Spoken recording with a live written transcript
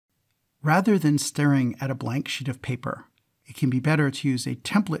Rather than staring at a blank sheet of paper, it can be better to use a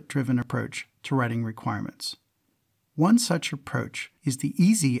template-driven approach to writing requirements. One such approach is the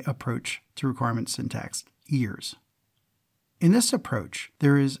easy approach to requirement syntax, EARS. In this approach,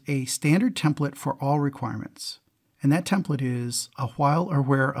 there is a standard template for all requirements, and that template is a while or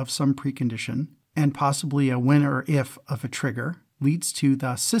where of some precondition, and possibly a when or if of a trigger, leads to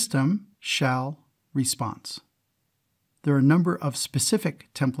the system shall response. There are a number of specific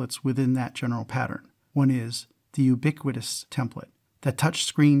templates within that general pattern. One is the ubiquitous template. The touch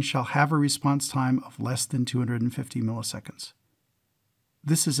screen shall have a response time of less than 250 milliseconds.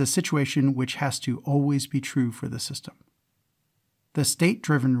 This is a situation which has to always be true for the system. The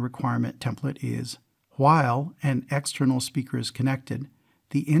state-driven requirement template is while an external speaker is connected,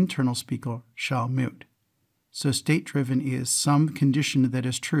 the internal speaker shall mute. So state-driven is some condition that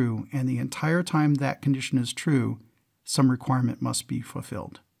is true, and the entire time that condition is true, some requirement must be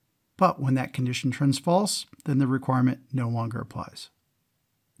fulfilled. But when that condition turns false, then the requirement no longer applies.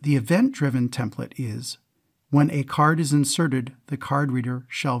 The event-driven template is when a card is inserted, the card reader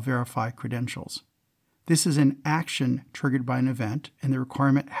shall verify credentials. This is an action triggered by an event, and the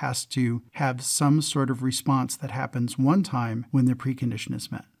requirement has to have some sort of response that happens one time when the precondition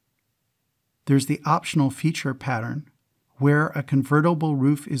is met. There's the optional feature pattern, where a convertible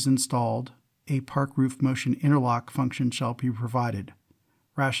roof is installed, a park roof motion interlock function shall be provided.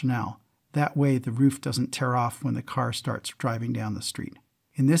 Rationale: that way the roof doesn't tear off when the car starts driving down the street.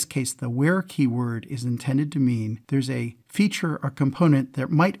 In this case, the where keyword is intended to mean there's a feature or component that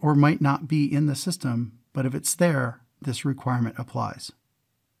might or might not be in the system, but if it's there, this requirement applies.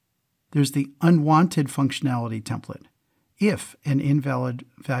 There's the unwanted functionality template. If an invalid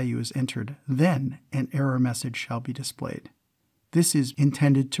value is entered, then an error message shall be displayed. This is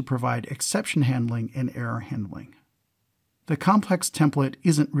intended to provide exception handling and error handling. The complex template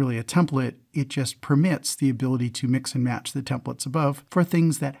isn't really a template, it just permits the ability to mix and match the templates above for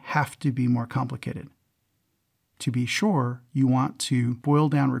things that have to be more complicated. To be sure, you want to boil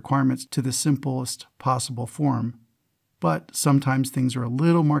down requirements to the simplest possible form, but sometimes things are a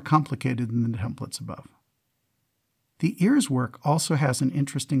little more complicated than the templates above. The EARS work also has an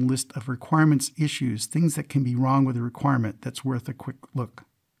interesting list of requirements issues, things that can be wrong with a requirement that's worth a quick look.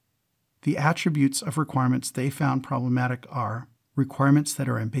 The attributes of requirements they found problematic are requirements that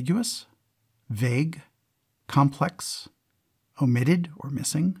are ambiguous, vague, complex, omitted or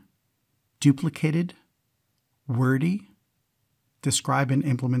missing, duplicated, wordy, describe an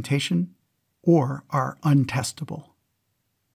implementation, or are untestable.